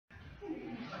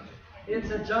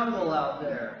It's a jungle out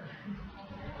there.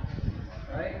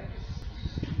 Right?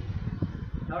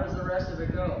 How does the rest of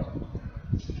it go?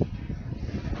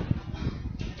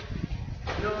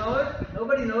 You don't know it?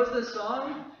 Nobody knows this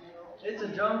song? It's a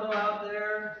jungle out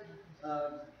there.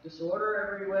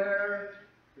 Disorder everywhere.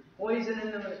 There's poison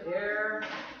in the air.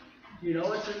 You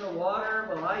know it's in the water?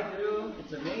 Well, I do.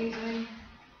 It's amazing.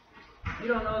 You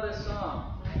don't know this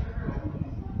song.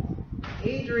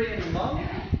 Adrian Monk?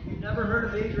 You've never heard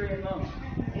of Adrian Monk?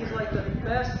 He's like the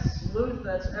best sleuth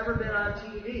that's ever been on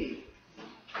TV.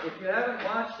 If you haven't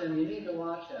watched him, you need to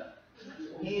watch him.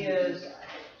 He is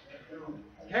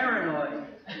paranoid.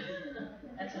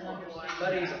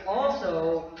 But he's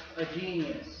also a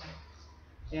genius.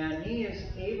 And he is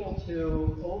able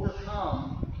to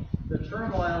overcome the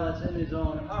turmoil that's in his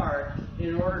own heart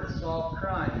in order to solve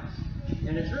crimes.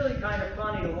 And it's really kind of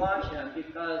funny to watch him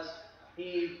because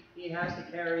he has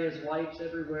to carry his wipes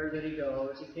everywhere that he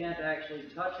goes. He can't actually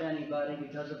touch anybody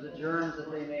because of the germs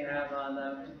that they may have on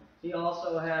them. He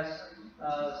also has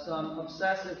some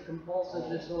obsessive compulsive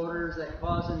disorders that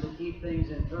cause him to keep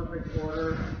things in perfect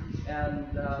order.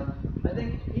 And I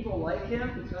think people like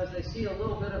him because they see a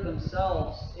little bit of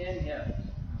themselves in him.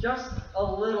 Just a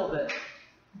little bit.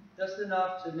 Just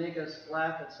enough to make us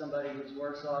laugh at somebody who's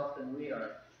worse off than we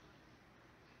are.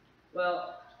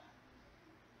 Well,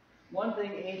 one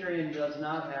thing Adrian does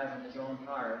not have in his own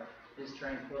heart is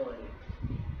tranquility.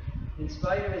 In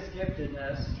spite of his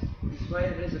giftedness, in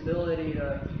spite of his ability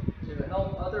to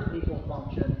help other people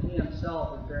function, he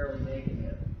himself is barely making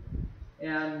it.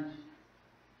 And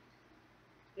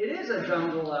it is a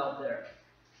jungle out there.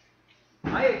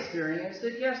 I experienced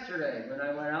it yesterday when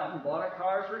I went out and bought a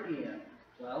car for Ian.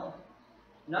 Well,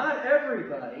 not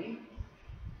everybody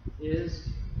is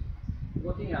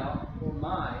looking out for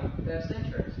my best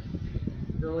interest.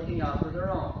 They're looking out for their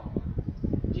own.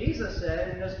 Jesus said,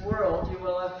 in this world you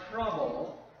will have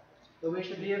trouble, but we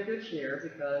should be of good cheer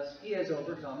because he has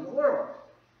overcome the world.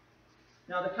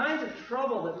 Now, the kinds of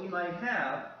trouble that we might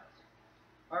have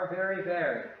are very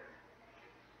varied.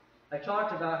 I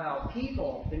talked about how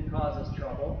people can cause us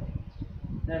trouble.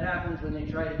 That happens when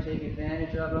they try to take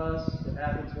advantage of us. It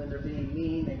happens when they're being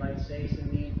mean. They might say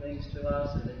some mean things to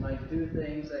us, or they might do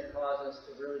things that cause us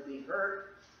to really be hurt.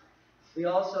 We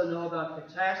also know about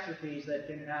catastrophes that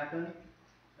can happen.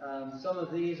 Some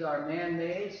of these are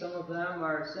man-made. Some of them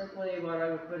are simply what I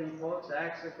would put in quotes,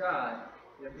 acts of God.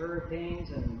 We have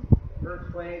hurricanes and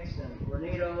earthquakes and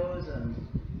tornadoes and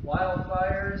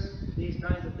wildfires. These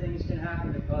kinds of things can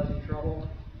happen to cause you trouble.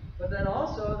 But then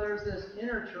also there's this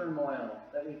inner turmoil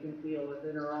that we can feel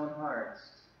within our own hearts.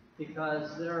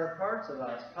 Because there are parts of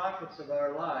us, pockets of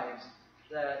our lives,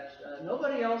 that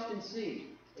nobody else can see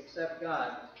except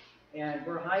God. And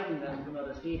we're hiding them from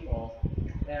other people.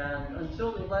 And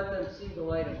until we let them see the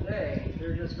light of day,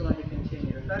 they're just going to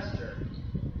continue to fester.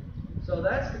 So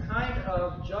that's the kind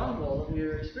of jungle that we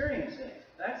are experiencing.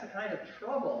 That's the kind of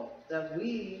trouble that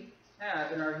we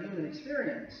have in our human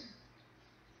experience.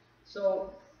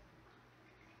 So,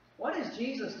 what is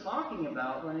Jesus talking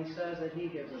about when he says that he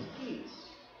gives us peace?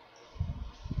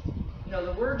 You know,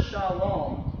 the word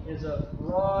shalom is a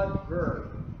broad word.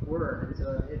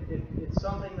 It's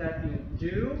something that you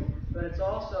do, but it's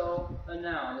also a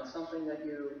noun. It's something that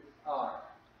you are.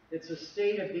 It's a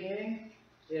state of being.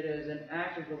 It is an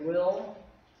act of the will.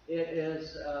 It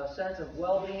is a sense of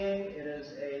well-being. It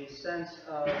is a sense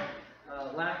of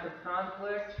lack of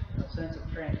conflict, a sense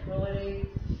of tranquility.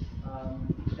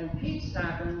 And peace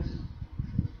happens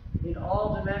in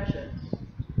all dimensions.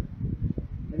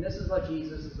 And this is what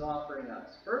Jesus is offering us.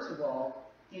 First of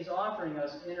all, he's offering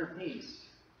us inner peace.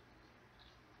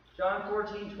 John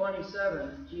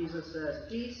 14:27, Jesus says,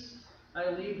 "Peace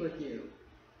I leave with you.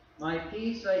 My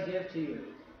peace I give to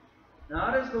you.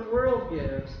 Not as the world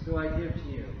gives do I give to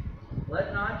you.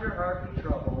 Let not your heart be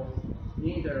troubled,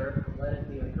 neither let it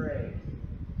be afraid."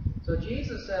 So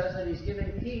Jesus says that he's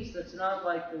giving peace that's not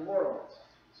like the world's.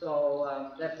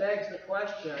 So that begs the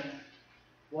question,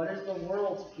 what is the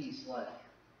world's peace like?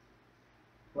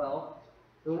 Well,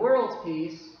 the world's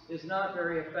peace is not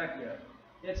very effective.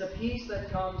 It's a peace that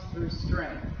comes through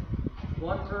strength.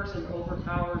 One person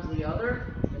overpowers the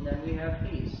other, and then we have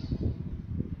peace.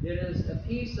 It is a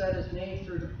peace that is made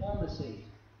through diplomacy,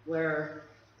 where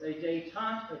a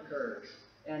détente occurs,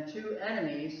 and two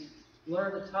enemies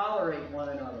learn to tolerate one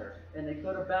another, and they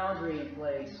put a boundary in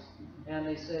place, and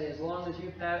they say, as long as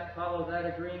you follow that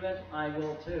agreement, I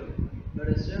will too. But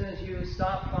as soon as you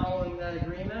stop following that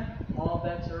agreement, all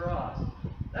bets are off.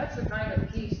 That's the kind of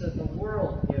peace that the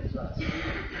world gives us.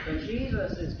 But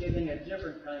Jesus is giving a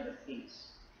different kind of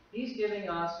peace. He's giving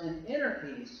us an inner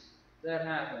peace that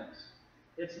happens.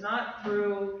 It's not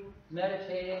through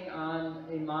meditating on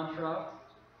a mantra.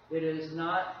 It is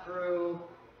not through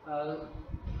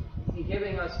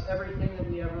giving us everything that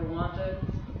we ever wanted.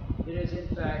 It is,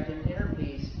 in fact, an inner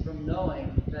peace from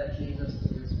knowing that Jesus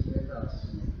is with us.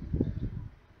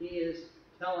 He is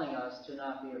telling us to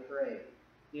not be afraid.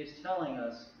 He is telling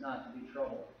us not to be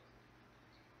troubled.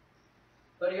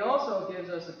 But he also gives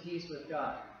us a peace with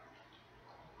God.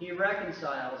 He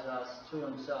reconciles us to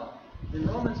himself. In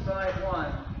Romans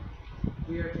 5:1,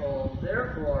 we are told,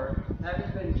 therefore,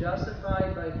 having been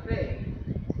justified by faith,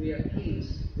 we have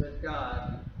peace with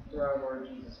God through our Lord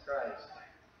Jesus Christ.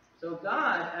 So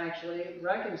God actually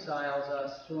reconciles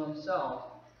us to himself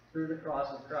through the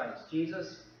cross of Christ.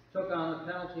 Jesus took on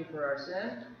the penalty for our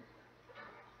sin.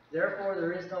 Therefore,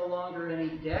 there is no longer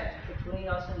any debt between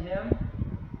us and him.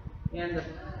 And the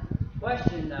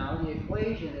question now, the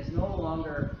equation, is no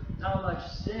longer how much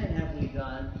sin have we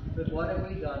done, but what have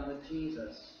we done with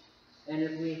Jesus. And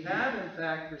if we have, in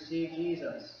fact, received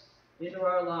Jesus into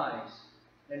our lives,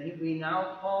 and we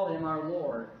now call him our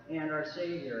Lord and our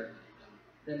Savior,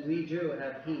 then we do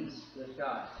have peace with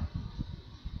God.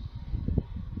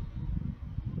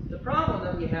 The problem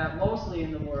that we have mostly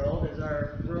in the world is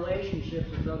our relationships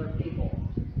with other people.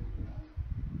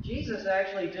 Jesus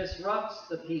actually disrupts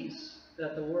the peace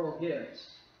that the world gives.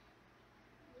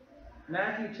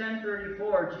 Matthew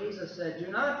 10:34, Jesus said,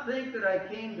 do not think that I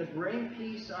came to bring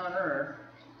peace on earth.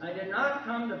 I did not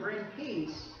come to bring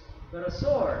peace, but a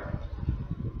sword.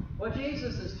 What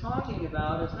Jesus is talking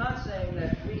about is not saying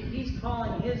that he's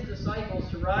calling his disciples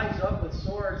to rise up with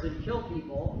swords and kill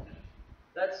people.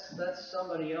 That's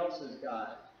somebody else's God.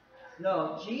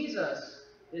 No, Jesus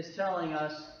is telling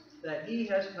us that he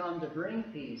has come to bring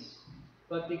peace.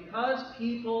 But because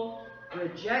people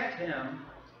reject him,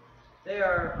 they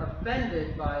are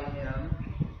offended by him,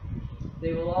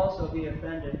 they will also be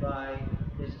offended by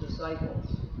his disciples.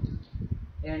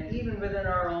 And even within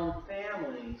our own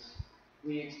families,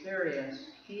 we experience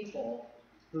people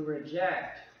who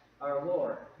reject our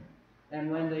Lord.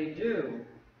 And when they do,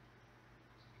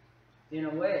 in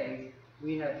a way,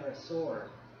 we have a sword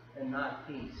and not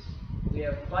peace. We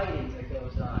have fighting that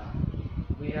goes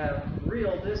on. We have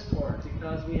real discord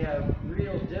because we have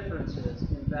real differences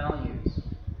in values.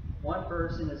 One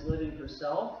person is living for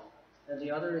self, and the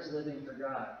other is living for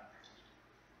God.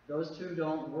 Those two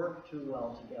don't work too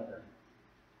well together.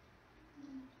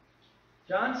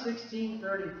 John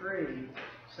 16:33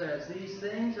 says, these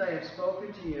things I have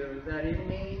spoken to you, that in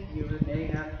me you may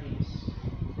have peace.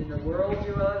 In the world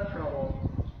you will have trouble,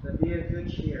 but be of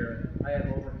good cheer. I have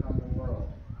overcome the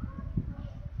world.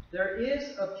 There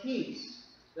is a peace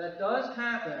that does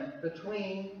happen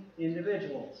between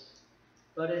individuals.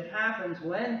 But it happens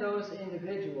when those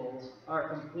individuals are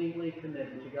completely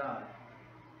committed to God.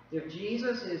 If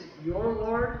Jesus is your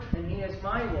Lord and he is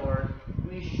my Lord,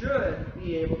 we should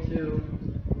be able to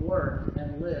work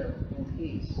and live in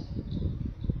peace.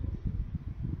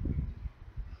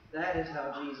 That is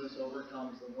how Jesus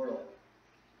overcomes the world.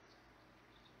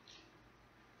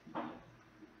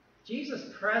 Jesus'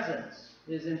 presence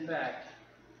is, in fact,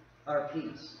 our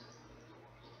peace.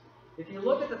 If you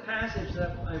look at the passage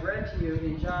that I read to you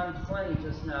in John 20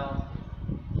 just now,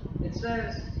 it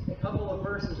says a couple of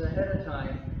verses ahead of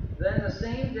time, then the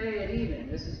same day at evening,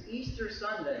 this is Easter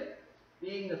Sunday,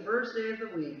 being the first day of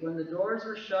the week, when the doors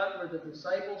were shut where the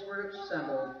disciples were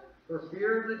assembled for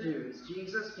fear of the Jews,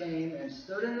 Jesus came and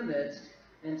stood in the midst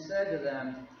and said to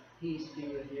them, peace be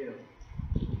with you.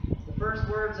 The first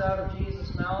words out of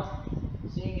Jesus' mouth,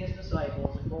 seeing his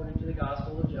disciples, according to the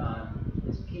Gospel of John,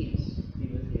 is peace be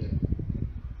with you.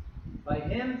 By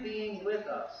him being with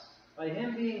us, by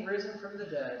him being risen from the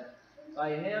dead,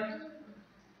 by him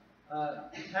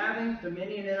having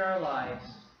dominion in our lives,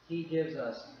 he gives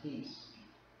us peace.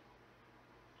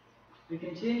 We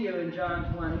continue in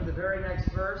John 20, the very next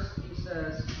verse, he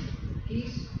says,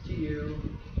 peace to you,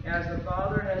 as the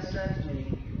Father has sent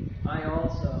me, I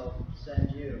also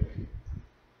send you.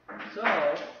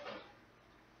 So,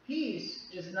 peace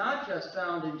is not just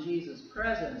found in Jesus'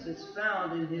 presence, it's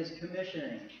found in his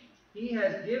commissioning. He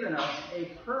has given us a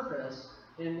purpose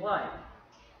in life.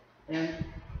 And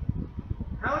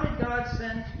how did God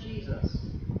send Jesus?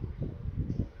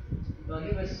 Well,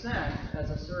 he was sent as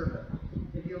a servant.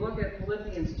 If you look at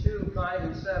Philippians 2, 5,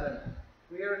 and 7,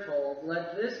 we are told,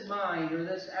 let this mind or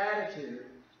this attitude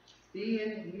be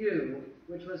in you,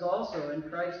 which was also in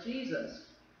Christ Jesus,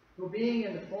 who being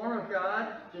in the form of God,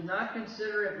 did not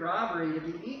consider it robbery to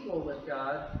be equal with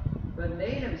God, but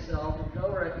made himself of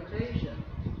no reputation,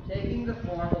 taking the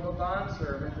form of a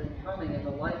bondservant and coming in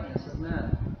the likeness of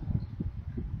men.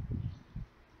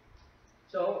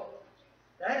 So,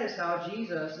 That is how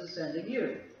Jesus is sending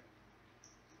you.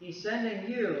 He's sending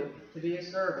you to be a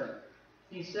servant.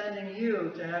 He's sending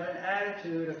you to have an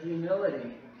attitude of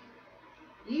humility.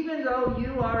 Even though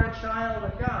you are a child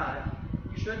of God,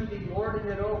 you shouldn't be lording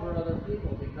it over other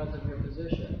people because of your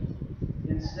position.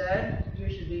 Instead, you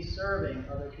should be serving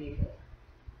other people.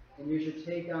 And you should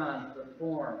take on the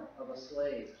form of a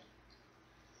slave.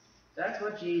 That's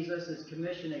what Jesus is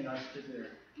commissioning us to do.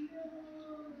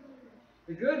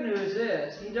 The good news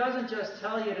is, he doesn't just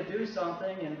tell you to do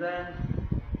something and then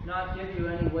not give you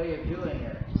any way of doing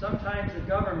it. Sometimes the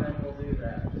government will do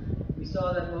that. We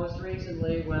saw that most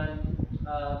recently when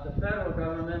the federal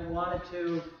government wanted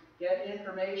to get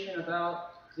information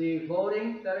about the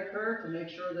voting that occurred to make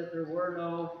sure that there were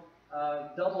no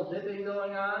double dipping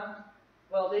going on.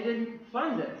 Well, they didn't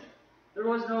fund it. There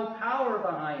was no power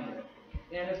behind it.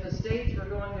 And if the states were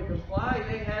going to comply,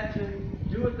 they had to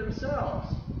do it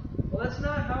themselves. Well, that's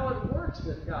not how it works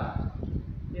with God.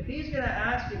 If he's going to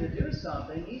ask you to do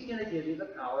something, he's going to give you the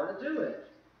power to do it.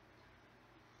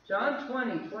 John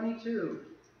 20:22.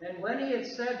 And when he had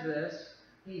said this,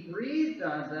 he breathed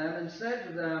on them and said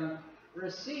to them,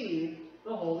 receive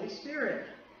the Holy Spirit.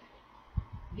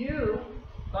 You,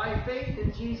 by faith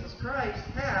in Jesus Christ,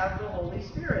 have the Holy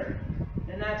Spirit.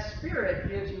 And that Spirit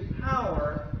gives you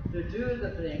power to do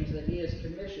the things that he has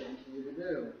commissioned you to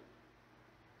do.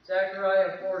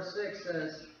 Zechariah 4:6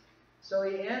 says, so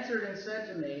he answered and said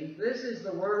to me, this is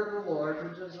the word of the Lord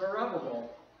which is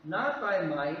Zerubbabel, not by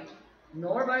might,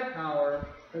 nor by power,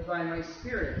 but by my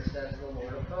Spirit, says the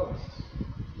Lord of hosts.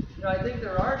 You know, I think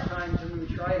there are times when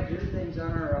we try to do things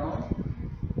on our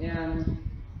own, and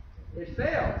it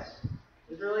fails.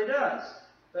 It really does.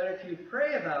 But if you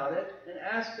pray about it and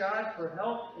ask God for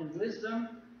help and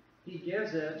wisdom, he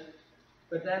gives it.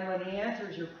 But then when he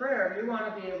answers your prayer, you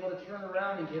want to be able to turn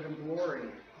around and give him glory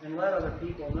and let other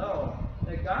people know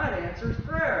that God answers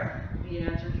prayer. He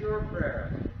answered your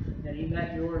prayer, and he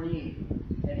met your need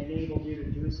and enabled you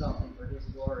to do something for his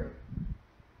glory.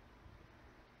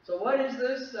 So what is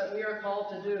this that we are called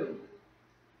to do?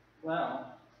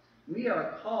 Well, we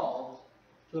are called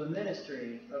to a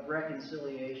ministry of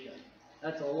reconciliation.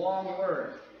 That's a long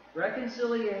word.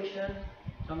 Reconciliation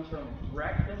comes from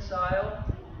reconcile,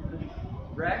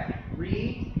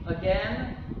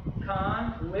 again,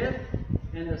 con, with,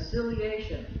 and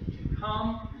conciliation, to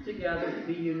come together, to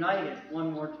be united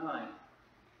one more time.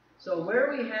 So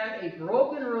where we had a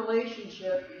broken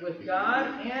relationship with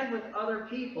God and with other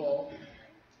people,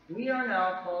 we are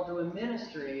now called to a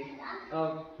ministry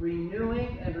of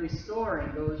renewing and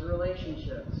restoring those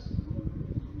relationships.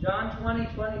 John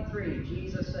 20:23,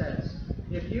 Jesus says,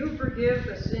 if you forgive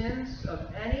the sins of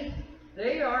any,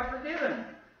 they are forgiven.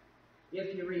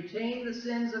 If you retain the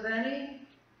sins of any,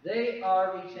 they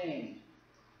are retained.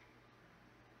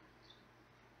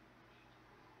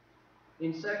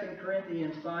 In 2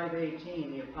 Corinthians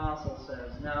 5:18, the apostle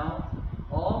says, now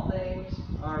all things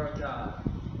are of God,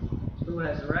 who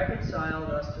has reconciled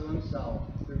us to himself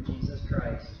through Jesus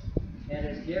Christ, and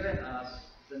has given us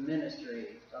the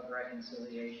ministry of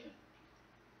reconciliation.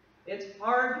 It's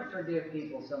hard to forgive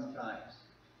people sometimes.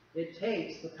 It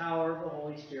takes the power of the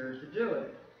Holy Spirit to do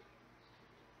it.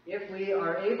 If we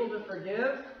are able to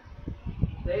forgive,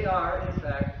 they are in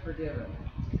fact forgiven.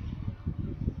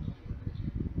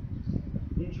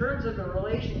 In terms of the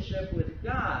relationship with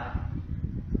God,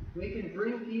 we can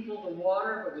bring people to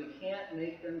water, but we can't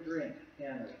make them drink,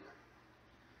 can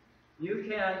we? You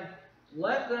can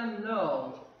let them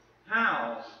know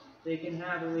how they can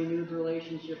have a renewed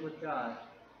relationship with God.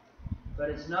 But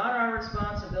it's not our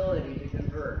responsibility to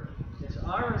convert. It's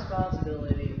our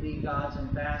responsibility to be God's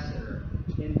ambassador,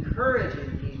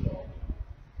 encouraging people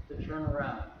to turn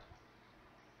around.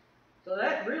 So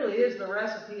that really is the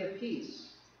recipe of peace.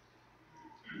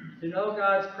 To know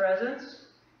God's presence,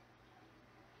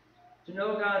 to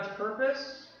know God's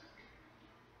purpose,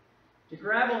 to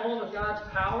grab a hold of God's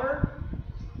power,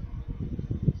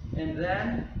 and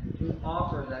then to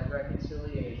offer that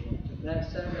reconciliation, to then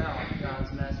send out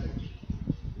God's message.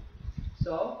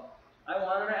 So, I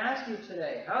wanted to ask you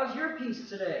today, how's your peace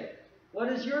today? What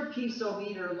does your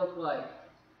peace-o-meter look like?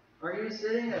 Are you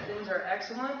sitting that things are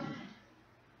excellent?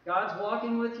 God's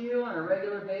walking with you on a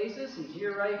regular basis. He's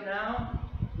here right now.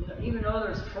 Even though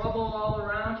there's trouble all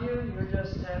around you, you're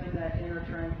just having that inner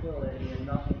tranquility and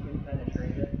nothing can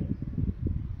penetrate it.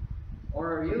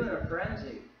 Or are you in a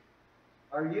frenzy?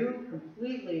 Are you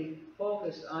completely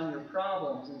focused on your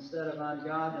problems instead of on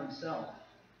God himself?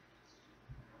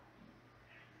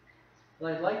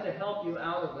 Well, I'd like to help you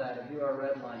out of that if you are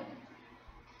redlining.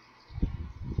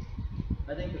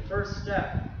 I think the first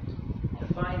step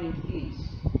to finding peace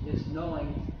is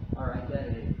knowing our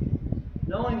identity.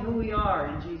 Knowing who we are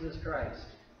in Jesus Christ.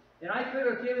 And I could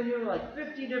have given you like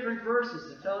 50 different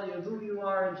verses to tell you who you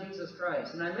are in Jesus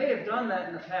Christ. And I may have done that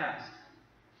in the past.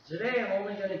 Today I'm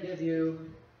only going to give you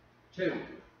 2.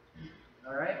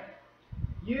 Alright?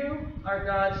 You are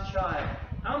God's child.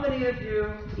 How many of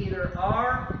you either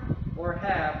are or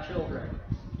have children?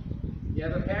 You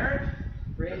have a parent?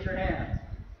 Raise your hand.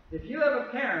 If you have a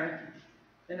parent,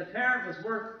 and the parent was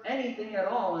worth anything at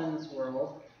all in this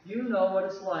world, you know what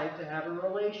it's like to have a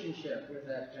relationship with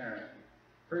that parent.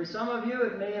 For some of you,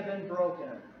 it may have been broken,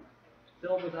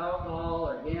 filled with alcohol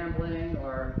or gambling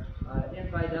or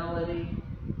infidelity.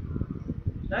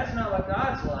 That's not what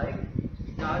God's like.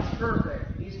 God's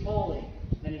perfect. He's holy,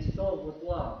 and He's filled with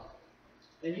love.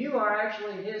 And you are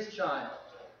actually His child.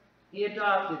 He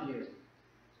adopted you.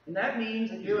 And that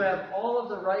means that you have all of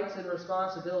the rights and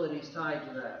responsibilities tied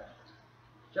to that.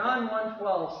 John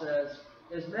 1:12 says,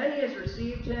 "As many as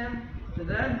received Him, to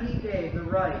them He gave the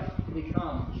right to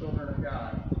become children of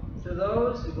God, to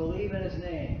those who believe in His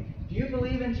name." Do you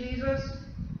believe in Jesus?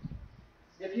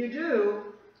 If you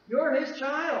do, you're His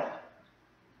child.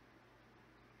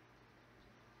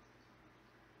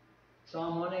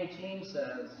 Psalm 118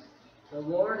 says, "The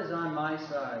Lord is on my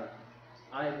side.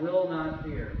 I will not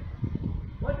fear.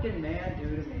 What can man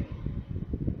do to me?"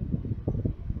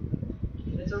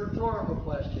 It's a rhetorical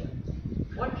question.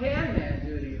 What can man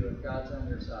do to you if God's on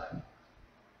your side?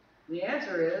 The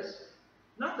answer is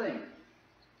nothing.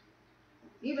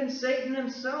 Even Satan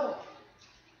himself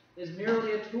is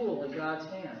merely a tool in God's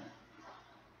hand.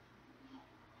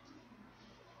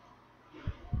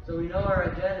 So we know our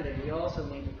identity. We also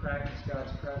need to practice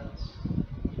God's presence.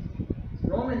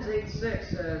 Romans 8:6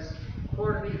 says,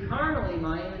 "For to be carnally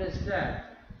minded is death,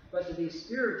 but to be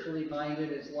spiritually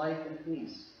minded is life and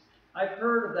peace." I've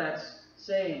heard of that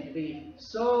saying, to be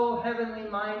so heavenly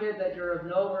minded that you're of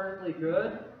no earthly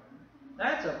good.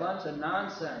 That's a bunch of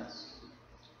nonsense.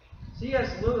 C.S.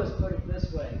 Lewis put it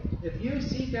this way: if you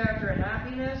seek after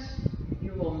happiness,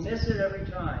 you will miss it every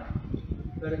time.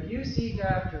 But if you seek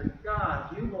after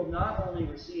God, you will not only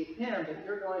receive Him, but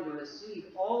you're going to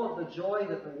receive all of the joy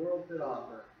that the world could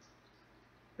offer.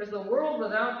 Because the world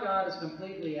without God is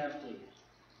completely empty.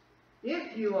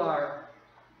 If you are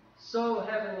so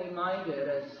heavenly minded,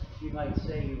 as you might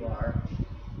say you are,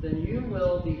 then you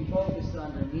will be focused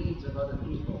on the needs of other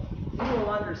people. You will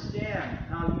understand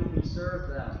how you can serve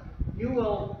them. You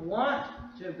will want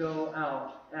to go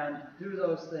out and do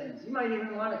those things. You might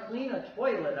even want to clean a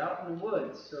toilet out in the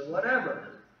woods or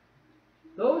whatever.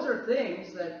 Those are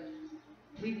things that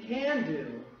we can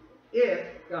do if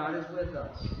God is with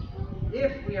us,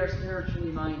 if we are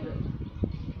spiritually minded.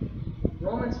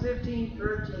 Romans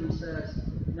 15:13 says,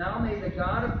 "Now may the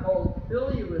God of hope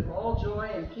fill you with all joy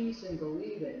and peace in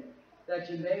believing, that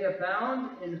you may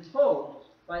abound in hope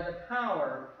by the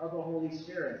power of the Holy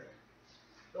Spirit."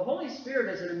 The Holy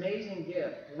Spirit is an amazing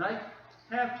gift, and I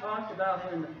have talked about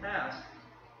Him in the past.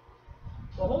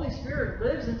 The Holy Spirit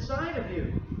lives inside of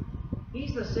you.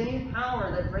 He's the same power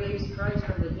that raised Christ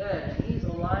from the dead, and He's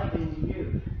alive in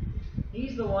you.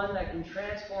 He's the one that can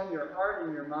transform your heart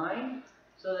and your mind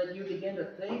so that you begin to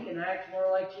think and act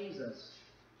more like Jesus.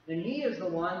 And He is the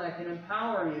one that can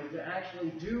empower you to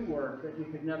actually do work that you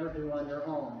could never do on your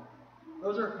own.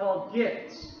 Those are called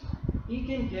gifts. He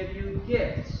can give you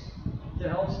gifts to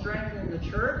help strengthen the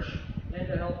church and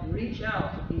to help reach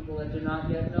out to people that do not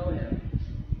yet know Him.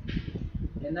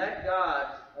 And that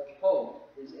God of hope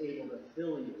is able to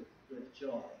fill you with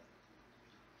joy.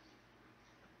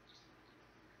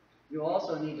 You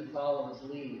also need to follow His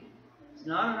lead. It's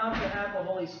not enough to have the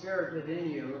Holy Spirit within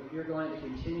you if you're going to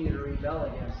continue to rebel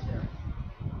against Him.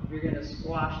 If you're going to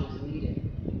squash His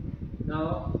leading.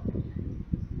 No,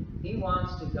 He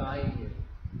wants to guide you.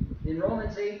 In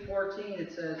Romans 8:14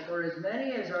 it says, "For as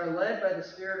many as are led by the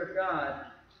Spirit of God,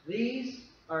 these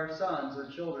are sons or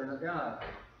children of God."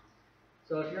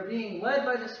 So if you're being led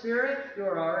by the Spirit, you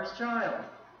are His child.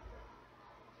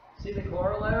 See the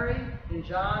corollary in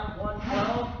John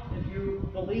 1:12? If you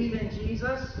believe in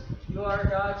Jesus, you are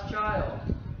God's child.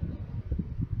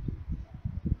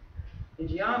 In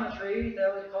geometry,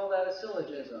 they would call that a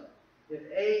syllogism. If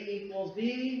A equals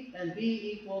B and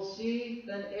B equals C,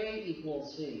 then A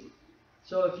equals C.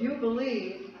 So if you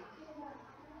believe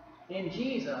in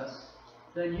Jesus,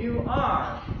 then you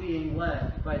are being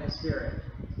led by the Spirit.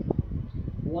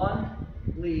 One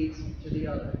leads to the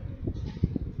other.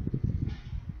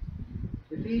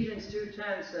 Ephesians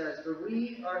 2:10 says, "For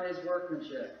we are His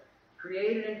workmanship,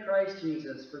 created in Christ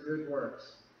Jesus for good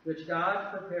works, which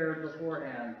God prepared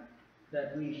beforehand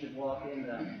that we should walk in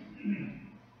them."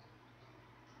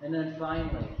 And then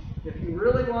finally, if you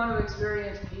really want to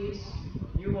experience peace,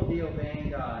 you will be obeying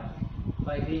God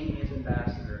by being His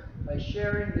ambassador, by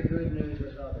sharing the good news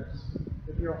with others.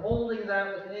 If you're holding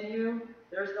that within you,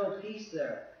 there's no peace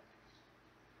there.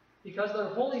 Because the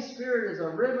Holy Spirit is a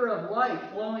river of life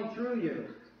flowing through you.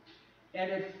 And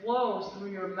it flows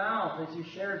through your mouth as you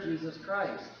share Jesus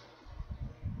Christ.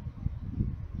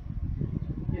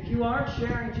 If you aren't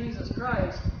sharing Jesus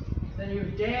Christ, then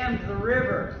you've dammed the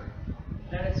river.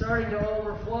 And it's starting to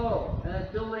overflow. And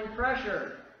it's building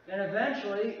pressure. And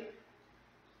eventually,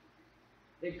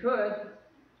 it could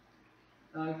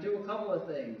do a couple of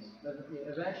things.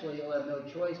 Eventually, you'll have no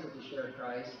choice but to share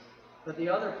Christ. But the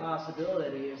other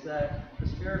possibility is that the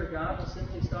Spirit of God will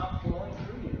simply stop flowing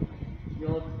through you.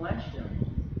 You'll have quenched Him.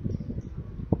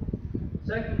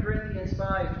 2 Corinthians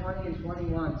 5:20 and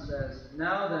 21 says,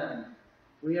 "Now then,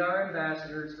 we are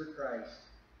ambassadors for Christ,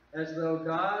 as though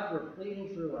God were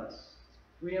pleading through us.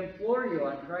 We implore you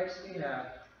on Christ's behalf,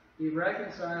 be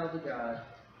reconciled to God,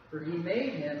 for He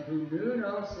made Him who knew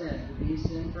no sin to be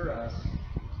sin for us,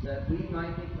 that we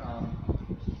might become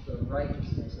the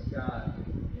righteousness of God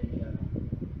in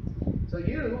Him." So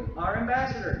you are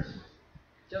ambassadors,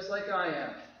 just like I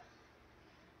am.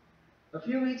 A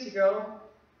few weeks ago,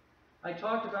 I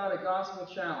talked about a gospel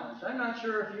challenge. I'm not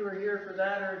sure if you were here for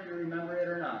that or if you remember it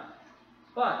or not.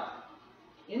 But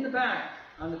in the back,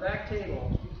 on the back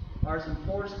table, are some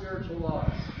 4 spiritual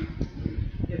laws.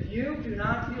 If you do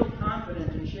not feel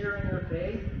confident in sharing your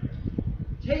faith,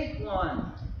 take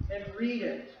one and read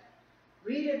it.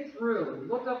 Read it through.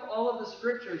 Look up all of the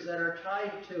scriptures that are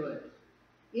tied to it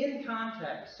in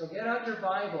context. So get out your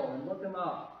Bible and look them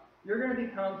up. You're going to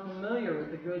become familiar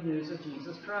with the good news of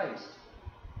Jesus Christ.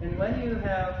 And when you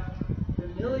have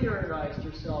familiarized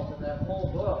yourself with that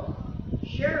whole book,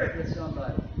 share it with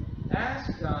somebody.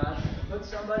 Ask God to put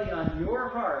somebody on your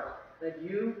heart that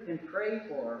you can pray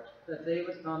for, that they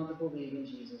would come to believe in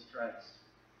Jesus Christ.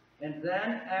 And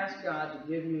then ask God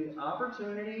to give you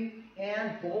opportunity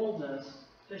and boldness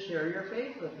to share your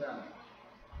faith with them.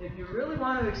 If you really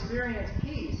want to experience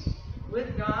peace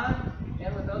with God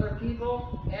and with other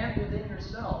people and within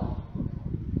yourself,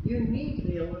 you need to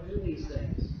be able to do these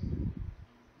things.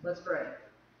 Let's pray.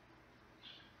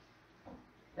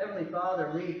 Heavenly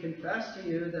Father, we confess to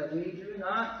you that we do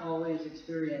not always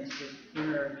experience this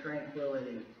inner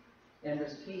tranquility and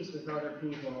this peace with other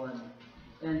people.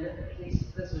 And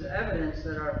this is evidence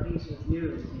that our peace with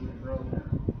you is even broken.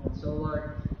 And so,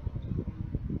 Lord,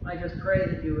 I just pray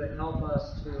that you would help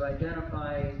us to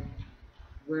identify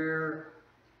where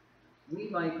we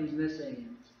might be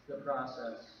missing the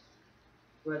process,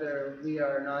 whether we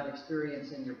are not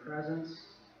experiencing your presence,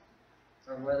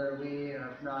 or whether we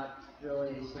have not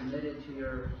really submitted to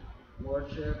your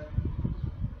lordship.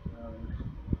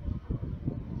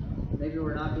 Maybe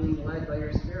we're not being led by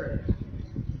your Spirit,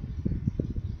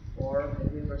 or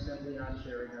maybe we're simply not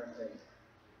sharing our faith.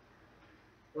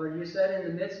 Lord, you said in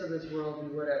the midst of this world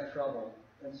we would have trouble,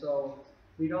 and so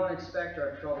we don't expect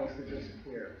our troubles to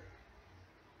disappear.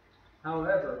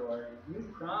 However, Lord, you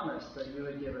promised that you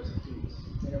would give us peace.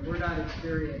 And if we're not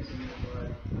experiencing it,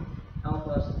 Lord, help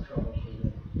us to troubleshoot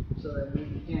it so that we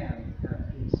can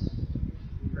have peace.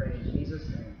 We pray in Jesus'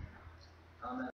 name.